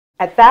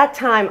At that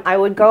time, I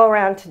would go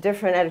around to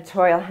different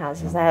editorial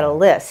houses. I had a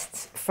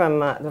list from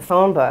the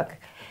phone book,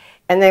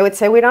 and they would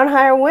say, we don't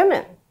hire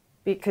women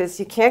because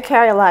you can't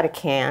carry a lot of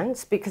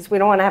cans, because we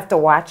don't want to have to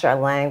watch our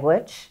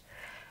language,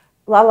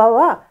 la, la,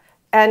 la.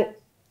 And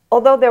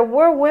although there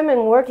were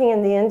women working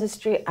in the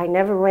industry, I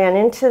never ran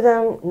into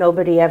them.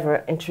 Nobody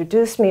ever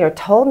introduced me or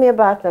told me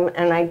about them.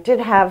 And I did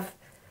have,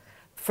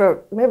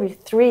 for maybe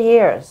 3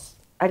 years,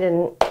 I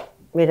didn't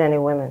meet any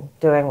women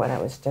doing what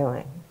I was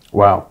doing.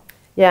 Wow.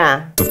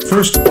 Yeah. The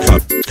first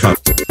cut.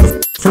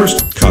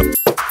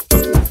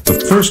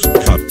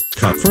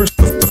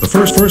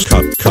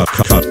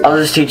 I'll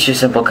just teach you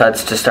simple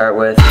cuts to start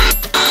with.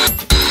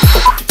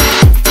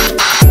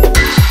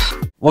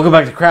 Welcome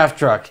back to Craft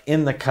Truck.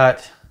 In the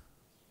cut,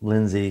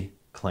 Lynzee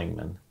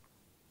Klingman,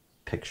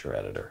 picture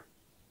editor.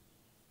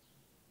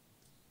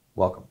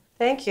 Welcome.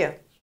 Thank you.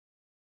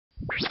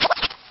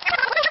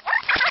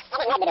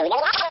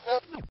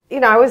 You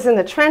know, I was in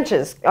the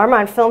trenches.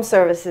 Armand Film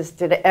Services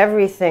did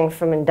everything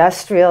from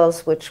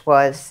industrials, which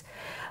was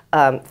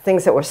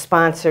things that were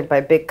sponsored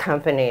by big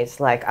companies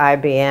like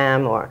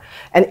IBM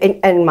and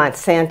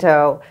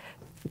Monsanto,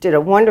 did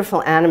a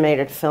wonderful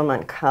animated film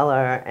on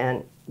color,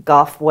 and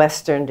Golf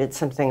Western did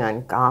something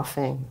on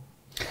golfing.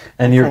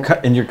 And you're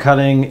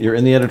cutting. You're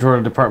in the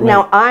editorial department.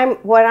 Now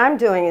what I'm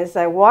doing is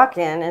I walk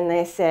in and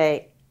they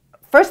say,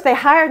 first they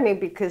hired me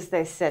because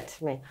they said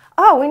to me,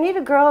 oh, we need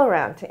a girl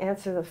around to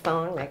answer the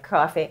phone, make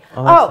coffee.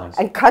 Oh, nice.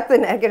 And cut the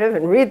negative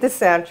and read the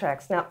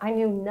soundtracks. Now I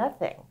knew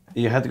nothing.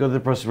 You had to go through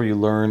the process where you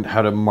learned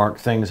how to mark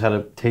things, how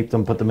to tape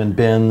them, put them in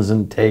bins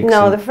and takes.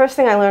 No, the first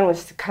thing I learned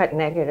was to cut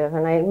negative,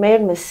 and I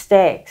made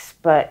mistakes,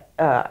 but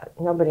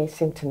nobody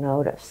seemed to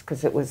notice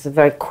because it was a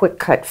very quick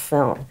cut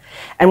film.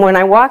 And when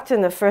I walked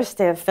in the first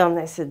day of film,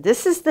 they said,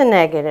 this is the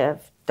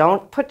negative,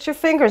 don't put your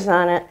fingers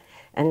on it,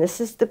 and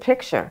this is the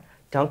picture.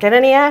 Don't get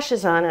any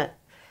ashes on it.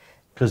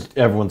 Because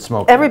everyone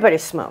smoked. Everybody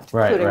smoked,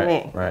 right,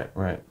 including right,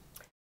 me. Right.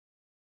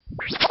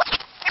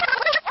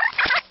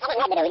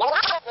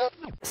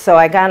 So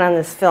I got on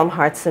this film,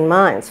 Hearts and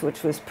Minds,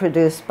 which was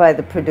produced by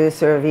the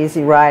producer of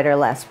Easy Rider,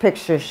 Last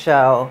Picture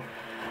Show.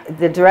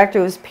 The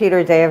director was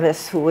Peter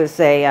Davis, who was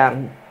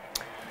a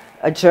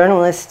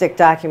journalistic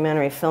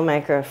documentary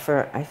filmmaker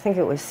for, I think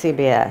it was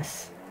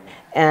CBS.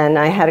 And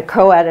I had a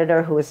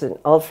co-editor who was an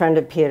old friend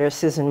of Peter,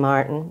 Susan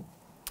Martin,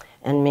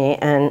 and me,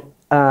 and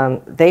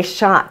they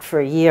shot for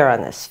a year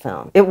on this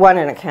film. It won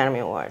an Academy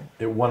Award.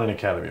 It won an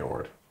Academy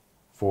Award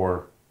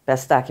for?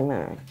 Best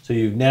documentary. So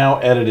you've now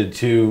edited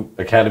 2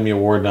 Academy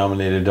Award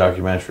nominated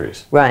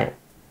documentaries. Right.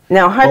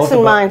 Now Hearts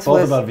and Minds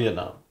was... Both about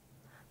Vietnam.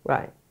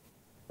 Right.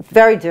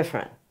 Very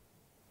different.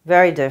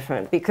 Very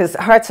different. Because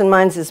Hearts and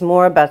Minds is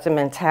more about the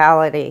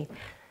mentality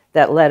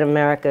that led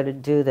America to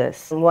do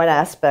this, and what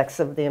aspects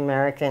of the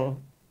American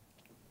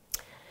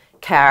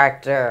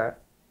character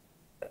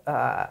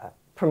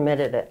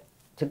permitted it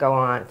to go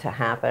on to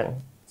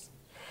happen.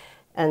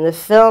 And the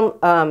film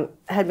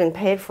had been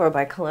paid for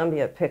by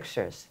Columbia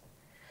Pictures,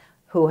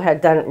 who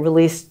had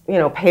released, you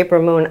know, Paper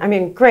Moon. I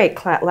mean,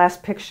 great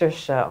Last Picture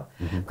Show,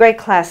 great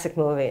classic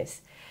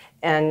movies.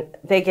 And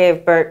they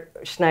gave Bert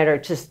Schneider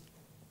just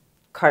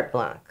carte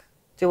blanche.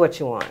 Do what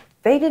you want.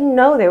 They didn't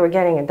know they were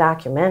getting a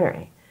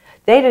documentary.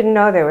 They didn't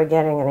know they were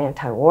getting an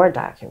anti-war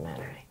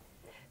documentary.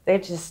 They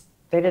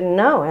didn't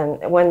know.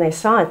 And when they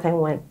saw it, they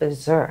went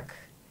berserk.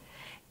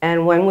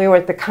 And when we were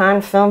at the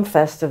Cannes Film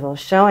Festival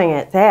showing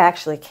it, they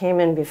actually came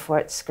in before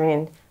it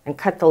screened and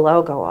cut the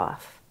logo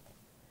off.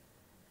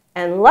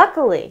 And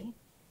luckily,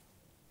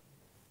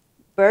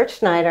 Bert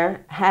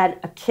Schneider had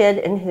a kid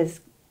in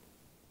his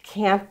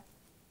camp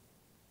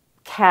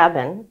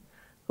cabin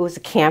who was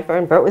a camper,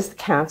 and Bert was the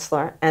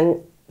counselor,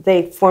 and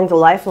they formed a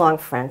lifelong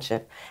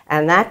friendship.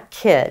 And that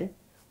kid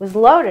was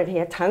loaded. He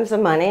had tons of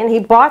money, and he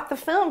bought the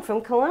film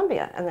from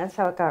Columbia, and that's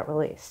how it got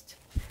released.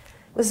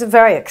 It was a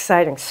very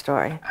exciting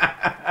story.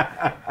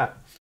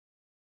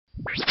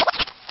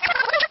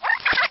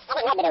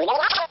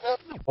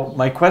 Well,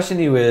 my question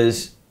to you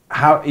is,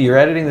 how you're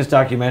editing this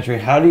documentary?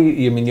 How do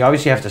you? I mean, you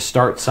obviously have to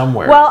start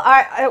somewhere. Well,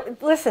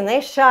 listen.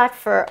 They shot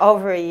for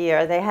over a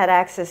year. They had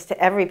access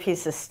to every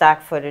piece of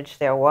stock footage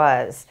there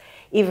was,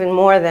 even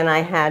more than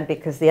I had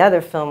because the other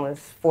film was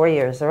 4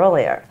 years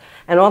earlier,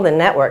 and all the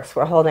networks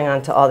were holding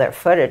on to all their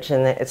footage,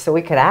 and so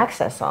we could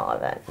access all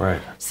of it. Right.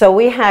 So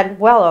we had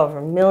well over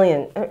a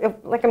million,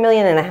 like 1.5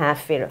 million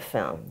feet of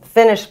film.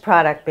 Finished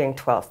product being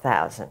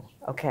 12,000.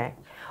 Okay.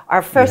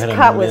 Our first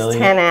cut was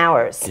 10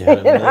 hours. You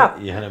had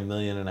you had 1.5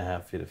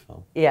 million feet of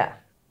film. Yeah,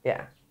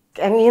 yeah.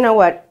 And you know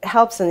what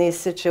helps in these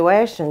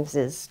situations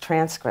is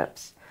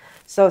transcripts.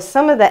 So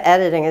some of the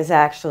editing is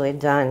actually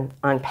done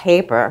on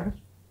paper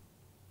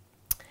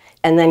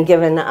and then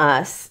given to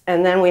us,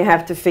 and then we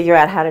have to figure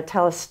out how to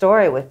tell a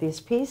story with these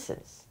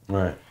pieces.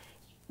 Right.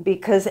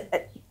 Because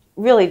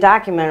really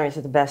documentaries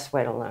are the best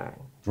way to learn.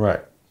 Right.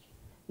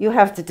 You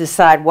have to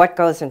decide what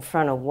goes in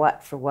front of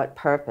what for what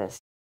purpose.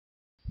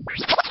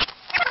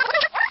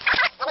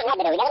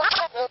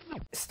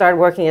 Started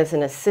working as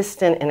an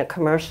assistant in a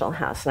commercial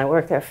house, and I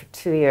worked there for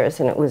 2 years,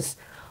 and it was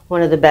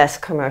one of the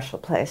best commercial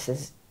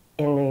places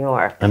in New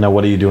York. And now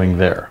what are you doing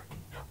there?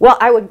 Well,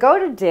 I would go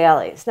to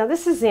dailies. Now,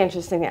 this is the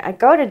interesting thing. I'd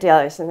go to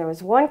dailies, and there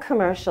was one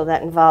commercial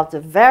that involved a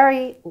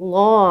very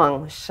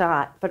long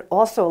shot, but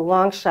also a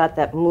long shot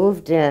that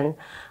moved in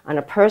on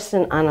a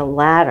person on a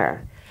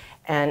ladder.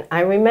 And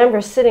I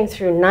remember sitting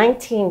through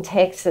 19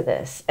 takes of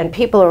this, and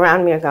people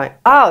around me are going,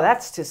 oh,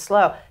 that's too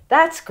slow.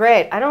 That's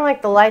great. I don't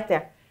like the light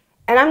there.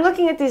 And I'm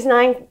looking at these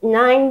 19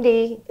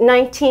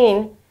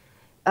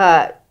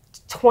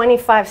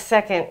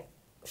 25-second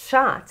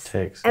shots,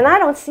 Takes. and I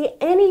don't see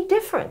any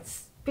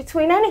difference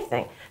between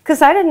anything,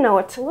 because I didn't know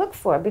what to look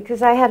for,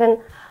 because I had an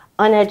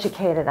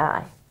uneducated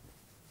eye.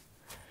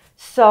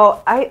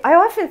 So I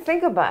often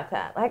think about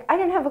that. Like, I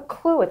didn't have a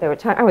clue what they were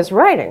talking. I was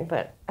writing,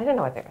 but I didn't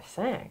know what they were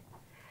saying.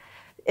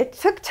 It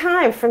took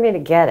time for me to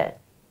get it.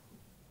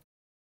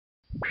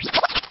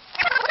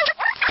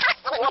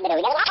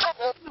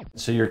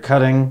 So you're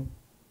cutting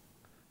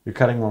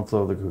One Flew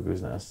Over the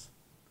Cuckoo's Nest.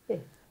 Yeah.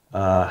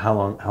 How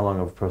long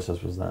of a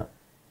process was that?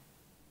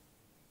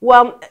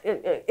 Well,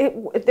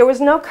 there was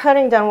no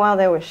cutting done while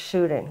they were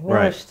shooting.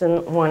 Right. Miloš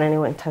didn't want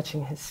anyone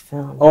touching his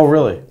film. Oh,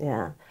 really?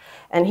 Yeah.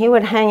 And he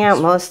would hang out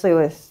mostly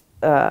with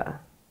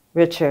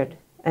Richard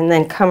and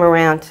then come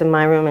around to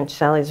my room and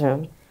Shelley's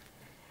room.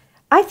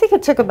 I think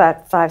it took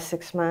about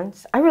 5-6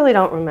 months. I really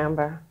don't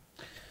remember.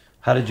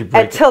 How did you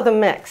break Until the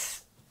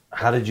mix.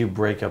 How did you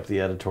break up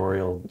the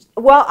editorial?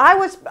 Well,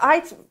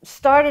 I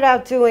started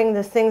out doing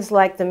the things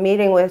like the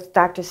meeting with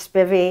Dr.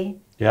 Spivey.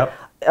 Yep.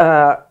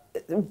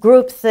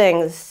 Group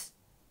things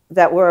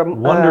that were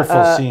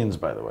Wonderful scenes,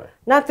 by the way.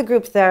 Not the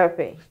group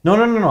therapy. No.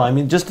 I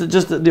mean, just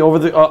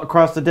the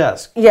across the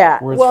desk. Yeah,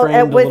 where it's well,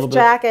 framed with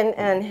Jack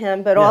and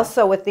him, but Yeah.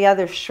 also with the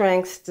other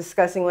shrinks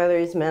discussing whether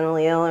he's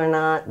mentally ill or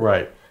not.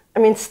 Right. I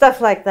mean,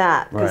 stuff like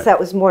that, because Right. that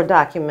was more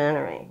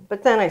documentary.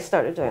 But then I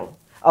started doing,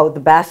 the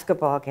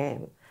basketball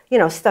game,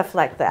 stuff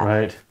like that.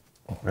 Right.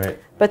 Right.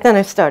 But then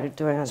I started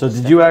doing other So did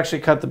stuff. you actually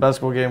cut the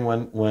basketball game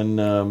when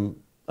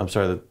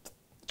the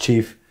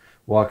chief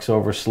walks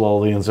over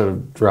slowly and sort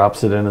of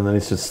drops it in, and then he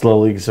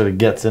slowly sort of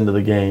gets into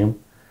the game?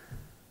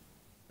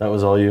 That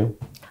was all you?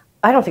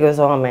 I don't think it was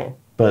all me.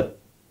 But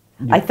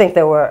I think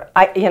there were,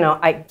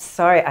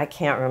 sorry, I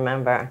can't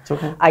remember. It's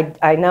okay.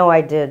 I know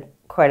I did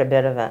quite a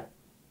bit of it.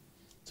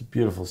 it's a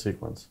beautiful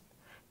sequence.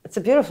 It's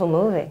a beautiful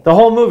movie. The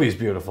whole movie's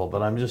beautiful,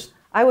 but I'm just...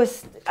 I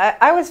was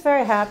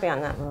very happy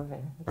on that movie.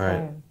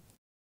 Right.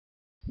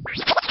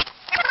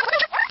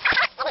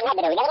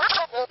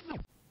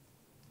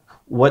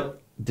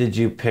 What did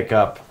you pick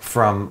up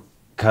from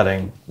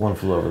cutting One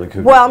Flew Over the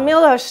Cuckoo's Well, Nest?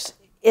 Miloš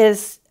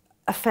is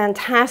a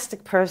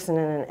fantastic person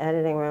in an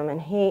editing room,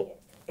 and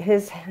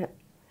his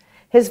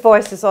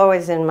voice is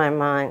always in my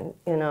mind.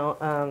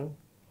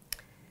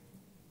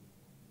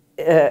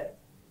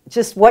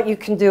 Just what you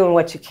can do and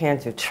what you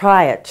can't do.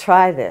 Try it.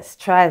 Try this.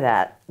 Try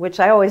that. Which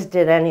I always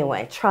did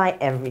anyway. Try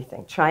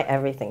everything. Try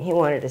everything. He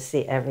wanted to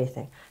see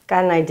everything.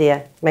 Got an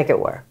idea? Make it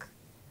work.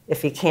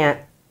 If you can't,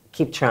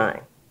 keep trying.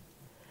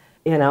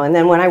 And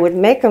then when I would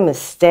make a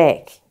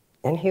mistake,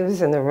 and he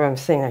was in the room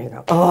sitting there, he'd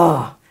go,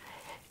 oh.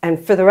 And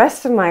for the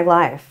rest of my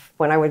life,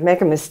 when I would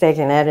make a mistake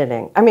in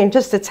editing, I mean,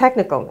 just a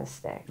technical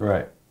mistake,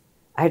 Right.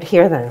 I'd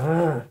hear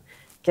them,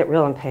 get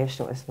real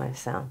impatient with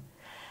myself.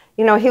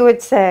 He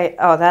would say,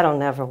 oh, that'll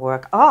never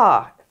work.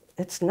 Oh,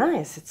 it's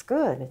nice, it's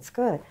good, it's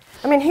good.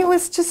 I mean, he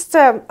was just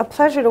a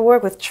pleasure to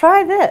work with.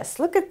 Try this,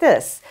 look at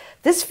this.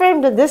 This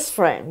frame to this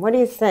frame, what do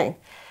you think?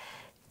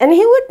 And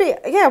he would be,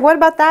 yeah, what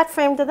about that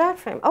frame to that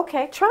frame?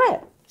 Okay, try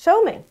it,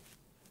 show me.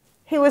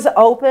 He was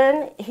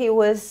open,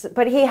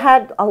 but he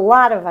had a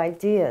lot of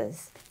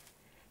ideas.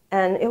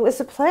 And it was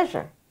a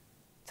pleasure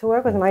to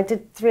work with him. I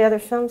did 2 other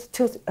films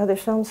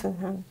with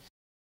him.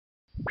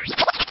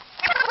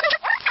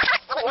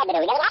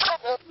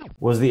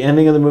 Was the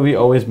ending of the movie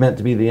always meant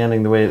to be the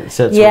ending, the way it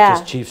said, Yeah.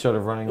 with this chief sort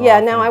of running off? Yeah,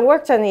 now I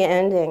worked on the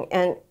ending,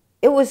 and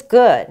it was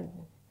good.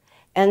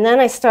 And then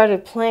I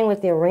started playing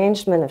with the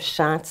arrangement of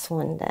shots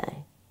one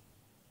day,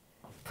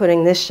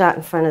 putting this shot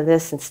in front of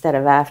this instead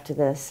of after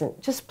this, and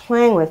just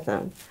playing with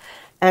them.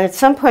 And at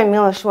some point,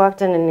 Miloš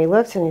walked in and he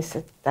looked and he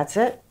said, that's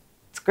it.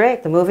 It's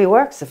great. The movie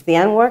works. If the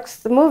end works,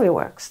 the movie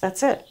works.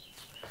 That's it.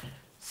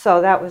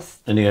 So that was...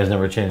 And you guys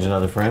never changed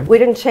another frame? We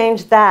didn't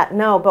change that,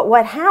 no. But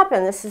what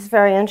happened, this is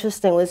very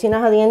interesting, was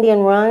how the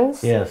Indian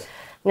runs? Yes.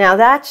 Now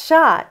that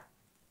shot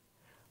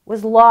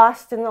was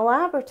lost in the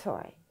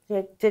laboratory.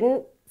 They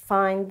didn't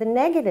find the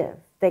negative.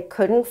 They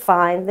couldn't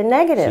find the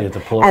negative. So you had to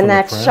pull it and from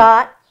that the print?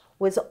 shot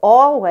was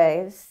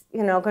always,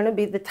 going to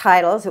be the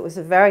titles. It was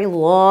a very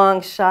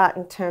long shot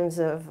in terms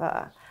of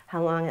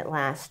how long it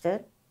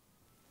lasted.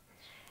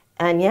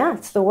 And yeah,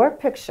 it's the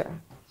work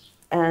picture.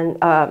 And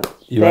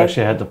you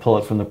actually had to pull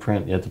it from the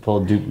print. You had to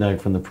pull a Duke Neg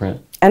from the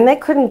print. And they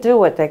couldn't do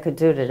what they could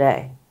do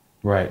today.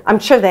 Right. I'm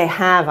sure they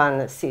have on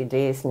the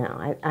CDs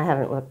now. I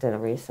haven't looked at a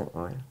recent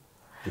one.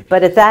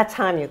 But at that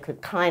time, you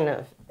could kind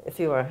of, if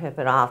you were a hip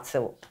and alt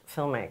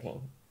filmmaking,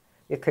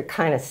 you could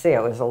kind of see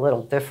it was a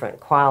little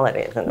different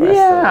quality than the rest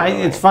of the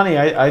movie. It's funny.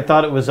 I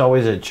thought it was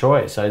always a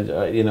choice.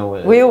 Were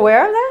you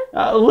aware of that?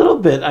 A little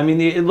bit. I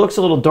mean, it looks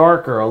a little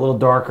darker and a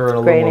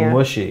little more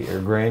mushy or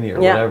grainy or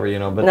whatever, you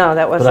know. But no,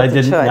 that wasn't But I the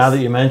didn't. choice. Now that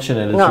you mention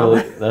it,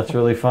 it's that's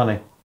really funny.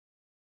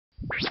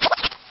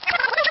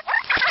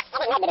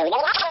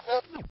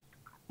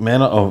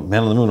 Man on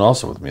the Moon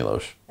also with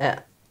Milos. Yeah.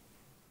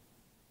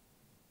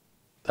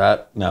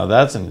 Now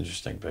that's an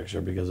interesting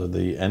picture because of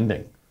the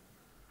ending.